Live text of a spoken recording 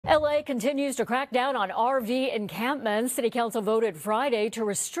LA continues to crack down on RV encampments. City Council voted Friday to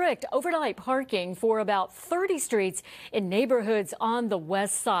restrict overnight parking for about 30 streets in neighborhoods on the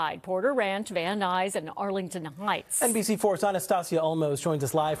west side: Porter Ranch, Van Nuys, and Arlington Heights. NBC4's Anastassia Olmos joins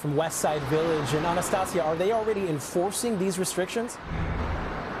us live from Westside Village. And Anastassia, are they already enforcing these restrictions?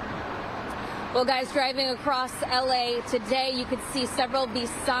 Well, guys, driving across LA today, you could see several of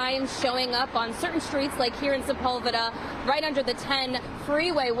these signs showing up on certain streets, like here in Sepulveda, right under the 10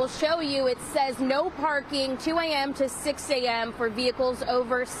 freeway. We'll show you. It says no parking 2 a.m. to 6 a.m. for vehicles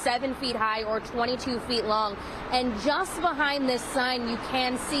over 7 feet high or 22 feet long. And just behind this sign, you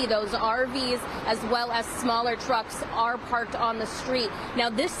can see those RVs as well as smaller trucks are parked on the street. Now,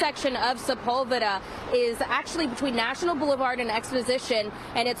 this section of Sepulveda is actually between National Boulevard and Exposition,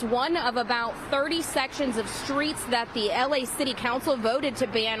 and it's one of about 30 sections of streets that the LA City Council voted to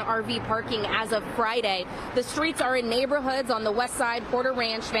ban RV parking as of Friday. The streets are in neighborhoods on the west side: Porter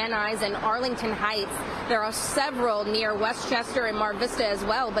Ranch, Van Nuys, and Arlington Heights. There are several near Westchester and Mar Vista as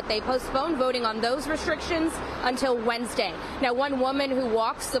well, but they postponed voting on those restrictions until Wednesday. Now, one woman who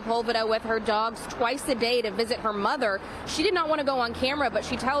walks Sepulveda with her dogs twice a day to visit her mother, she did not want to go on camera, but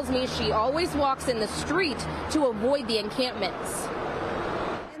she tells me she always walks in the street to avoid the encampments.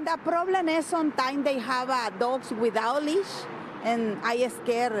 The problem is sometimes they have dogs without leash, and I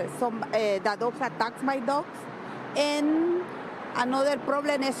scare the dogs attacks my dogs. And another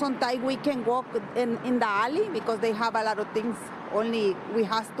problem is sometimes we can walk in the alley because they have a lot of things. Only we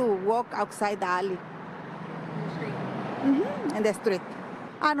have to walk outside the alley. In the street? Mm-hmm, in the street.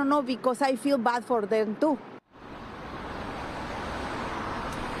 I don't know, because I feel bad for them too.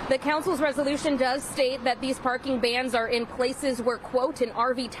 The council's resolution does state that these parking bans are in places where, quote, an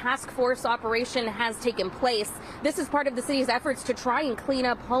RV task force operation has taken place. This is part of the city's efforts to try and clean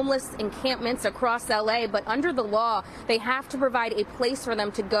up homeless encampments across LA. But under the law, they have to provide a place for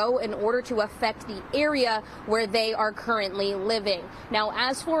them to go in order to affect the area where they are currently living. Now,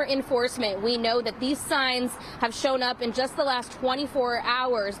 as for enforcement, we know that these signs have shown up in just the last 24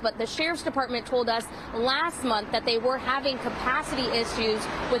 hours. But the sheriff's department told us last month that they were having capacity issues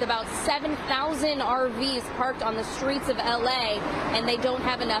with about 7,000 RVs parked on the streets of LA, and they don't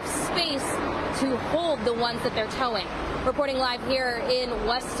have enough space to hold the ones that they're towing. Reporting live here in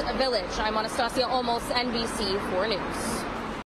West Village, I'm Anastassia Olmos, NBC4 News.